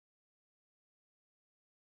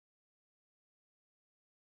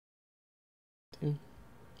2.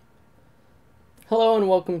 Hello and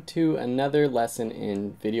welcome to another lesson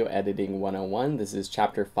in Video Editing 101. This is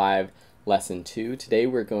Chapter 5, Lesson 2. Today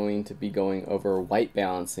we're going to be going over white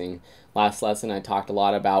balancing. Last lesson I talked a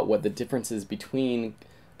lot about what the differences between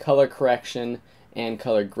color correction and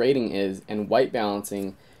color grading is, and white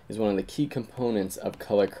balancing is one of the key components of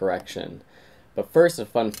color correction. But first, a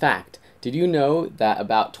fun fact. Did you know that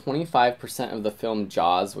about 25% of the film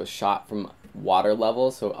Jaws was shot from water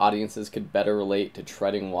level so audiences could better relate to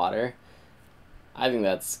treading water? I think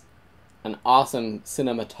that's an awesome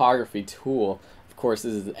cinematography tool. Of course,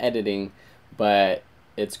 this is editing, but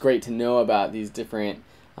it's great to know about these different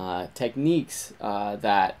techniques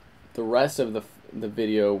that the rest of the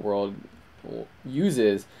video world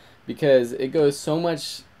uses, because it goes so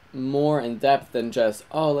much more in depth than just,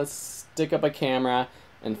 oh, let's stick up a camera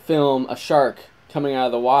and film a shark coming out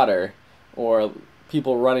of the water or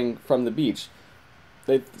people running from the beach.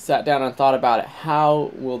 They sat down and thought about it.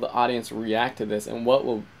 How will the audience react to this, and what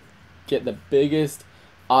will get the biggest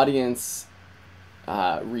audience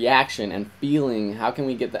reaction and feeling? How can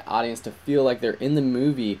we get the audience to feel like they're in the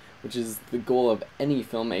movie, which is the goal of any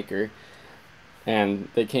filmmaker? And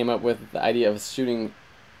they came up with the idea of shooting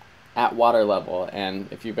at water level. And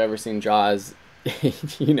if you've ever seen Jaws,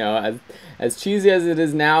 you know, as cheesy as it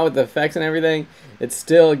is now with the effects and everything, it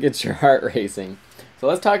still gets your heart racing. So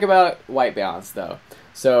let's talk about white balance though.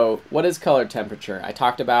 So what is color temperature? I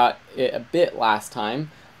talked about it a bit last time.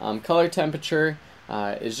 Color temperature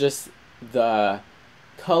is just the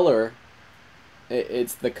color,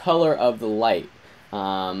 it's the color of the light.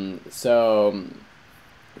 So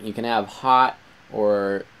you can have hot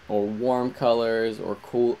or warm colors or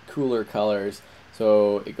cooler colors.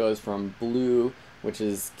 So it goes from blue, which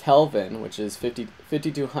is Kelvin, which is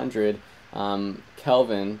 5200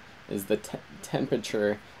 Kelvin is the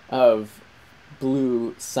temperature of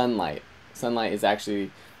blue sunlight. Sunlight is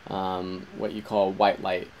actually what you call white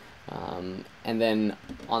light. And then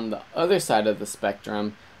on the other side of the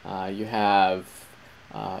spectrum, you have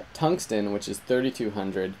tungsten, which is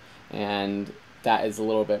 3200, and that is a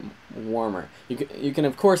little bit warmer. You can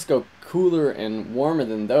of course go cooler and warmer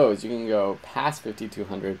than those. You can go past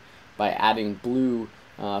 5200 by adding blue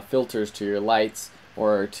filters to your lights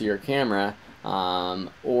or to your camera,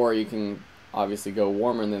 or you can obviously go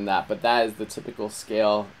warmer than that, but that is the typical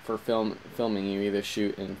scale for filming. You either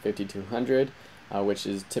shoot in 5200, which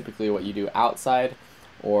is typically what you do outside,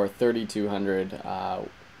 or 3200,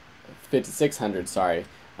 5600, sorry,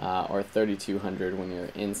 or 3200 when you're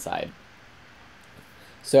inside.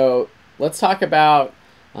 So let's talk about,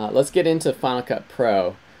 let's get into Final Cut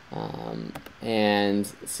Pro and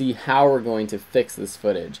see how we're going to fix this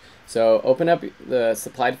footage. So open up the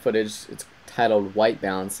supplied footage. It's titled White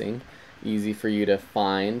Balancing, easy for you to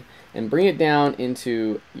find, and bring it down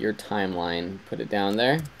into your timeline. Put it down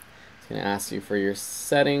there. It's going to ask you for your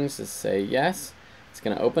settings. Just say yes. It's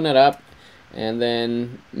going to open it up, and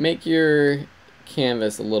then make your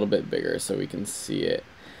canvas a little bit bigger so we can see it.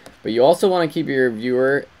 But you also want to keep your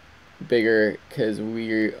viewer bigger, because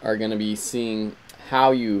we are going to be seeing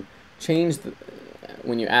how you change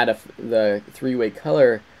when you add the three-way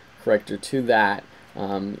color corrector to that.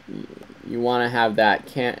 You want to have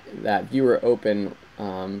that viewer open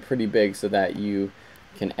pretty big so that you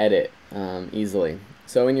can edit easily.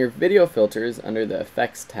 So in your video filters, under the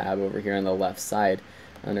effects tab over here on the left side,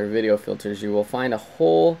 under video filters, you will find a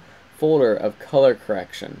whole folder of color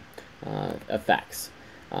correction effects.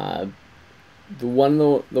 The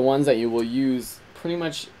ones that you will use pretty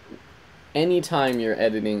much anytime you're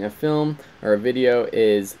editing a film or a video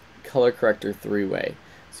is Color Corrector 3-way.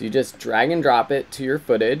 So you just drag and drop it to your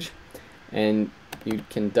footage, and you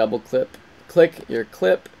can double click your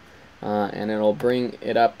clip, and it'll bring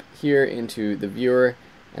it up here into the viewer,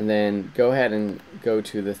 and then go ahead and go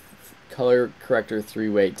to the Color Corrector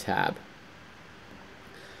 3-way tab.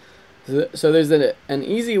 So there's an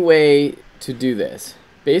easy way to do this.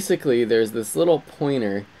 Basically, there's this little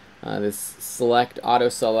pointer, this select auto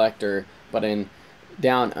selector button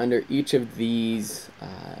down under each of these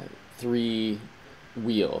three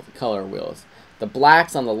color wheels. The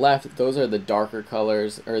blacks on the left, those are the darker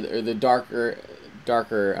colors, or the darker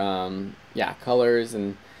colors,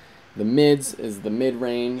 and the mids is the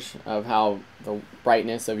mid-range of how the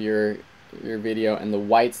brightness of your video, and the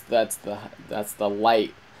whites, that's the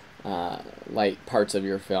light parts of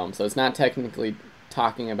your film. So it's not technically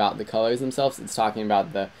talking about the colors themselves, it's talking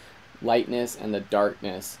about the lightness and the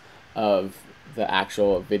darkness of the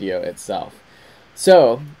actual video itself.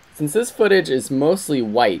 So since this footage is mostly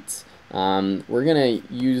whites, we're going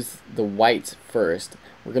to use the whites first.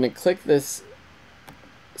 We're going to click this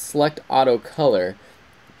select auto color,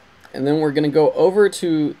 And then we're going to go over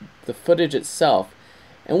to the footage itself.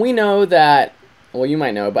 And we know that, well, you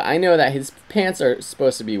might know, but I know that his pants are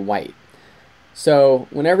supposed to be white. So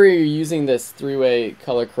whenever you're using this three-way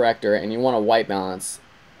color corrector and you want a white balance,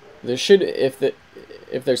 there should, if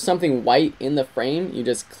there's something white in the frame, you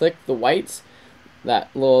just click the whites, that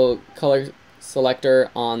little color selector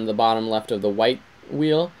on the bottom left of the white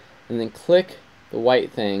wheel, and then click the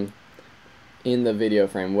white thing in the video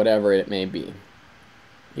frame, whatever it may be.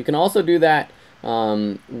 You can also do that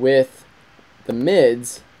with the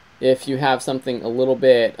mids if you have something a little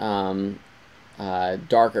bit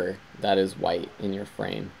darker that is white in your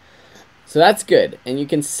frame. So that's good. And you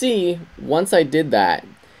can see once I did that,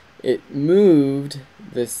 it moved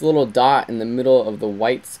this little dot in the middle of the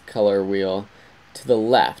whites color wheel to the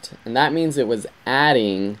left. And that means it was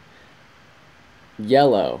adding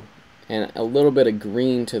yellow and a little bit of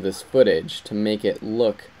green to this footage to make it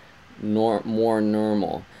look more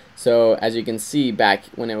normal. So as you can see, back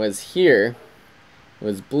when it was here, it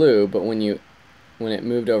was blue, but when it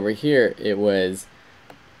moved over here, it was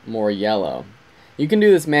more yellow. You can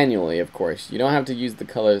do this manually, of course. You don't have to use the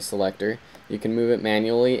color selector. You can move it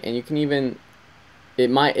manually, and you can even,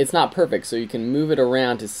 it's not perfect, so you can move it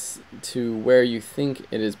around to where you think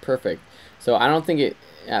it is perfect. So I don't think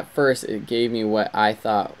at first it gave me what I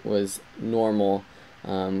thought was normal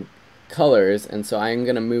colors, and so I'm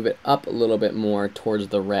gonna move it up a little bit more towards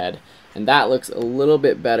the red, and that looks a little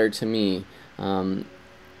bit better to me.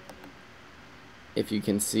 If you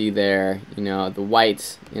can see there, you know, the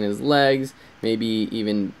whites in his legs, maybe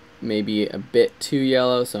a bit too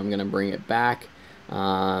yellow, so I'm gonna bring it back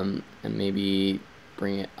and maybe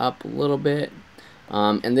bring it up a little bit,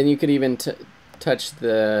 and then you could even touch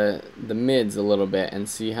the mids a little bit and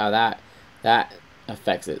see how that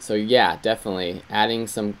affects it. So yeah, definitely adding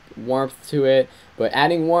some warmth to it, but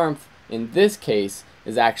adding warmth in this case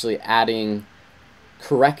is actually adding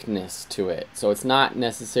correctness to it. So it's not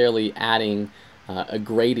necessarily adding a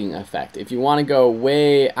grading effect. If you want to go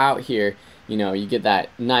way out here, you know, you get that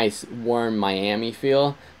nice warm Miami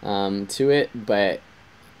feel to it, but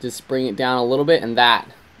just bring it down a little bit and that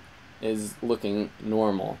is looking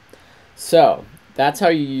normal. So that's how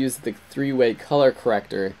you use the three-way color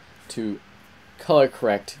corrector to color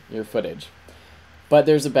correct your footage. But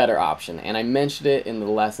there's a better option, and I mentioned it in the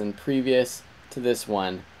lesson previous to this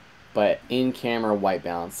one, but in-camera white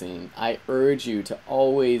balancing. I urge you to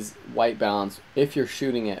always white balance if you're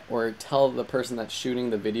shooting it, or tell the person that's shooting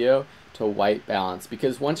the video to white balance,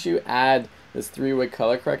 because once you add this three-way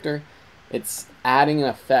color corrector, it's adding an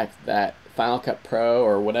effect that Final Cut Pro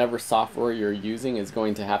or whatever software you're using is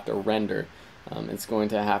going to have to render. It's going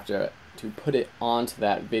to have to put it onto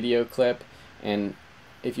that video clip, and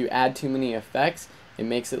if you add too many effects, it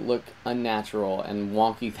makes it look unnatural and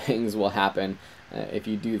wonky things will happen if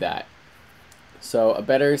you do that. So a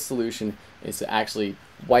better solution is to actually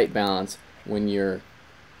white balance when you're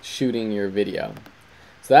shooting your video.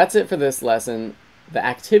 So that's it for this lesson. The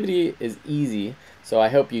activity is easy, so I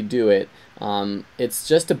hope you do it. It's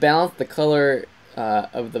just to balance the color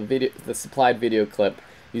of the supplied video clip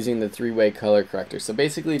using the three-way color corrector. So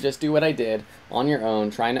basically just do what I did on your own.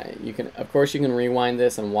 Of course you can rewind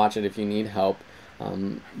this and watch it if you need help,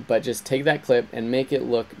 but just take that clip and make it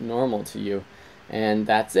look normal to you, and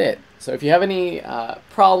that's it. So if you have any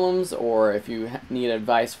problems, or if you need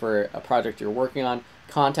advice for a project you're working on,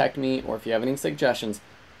 contact me, or if you have any suggestions,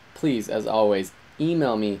 please, as always,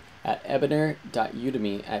 email me at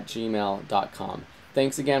ebener.udemy@gmail.com.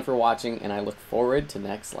 Thanks again for watching, and I look forward to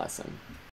next lesson.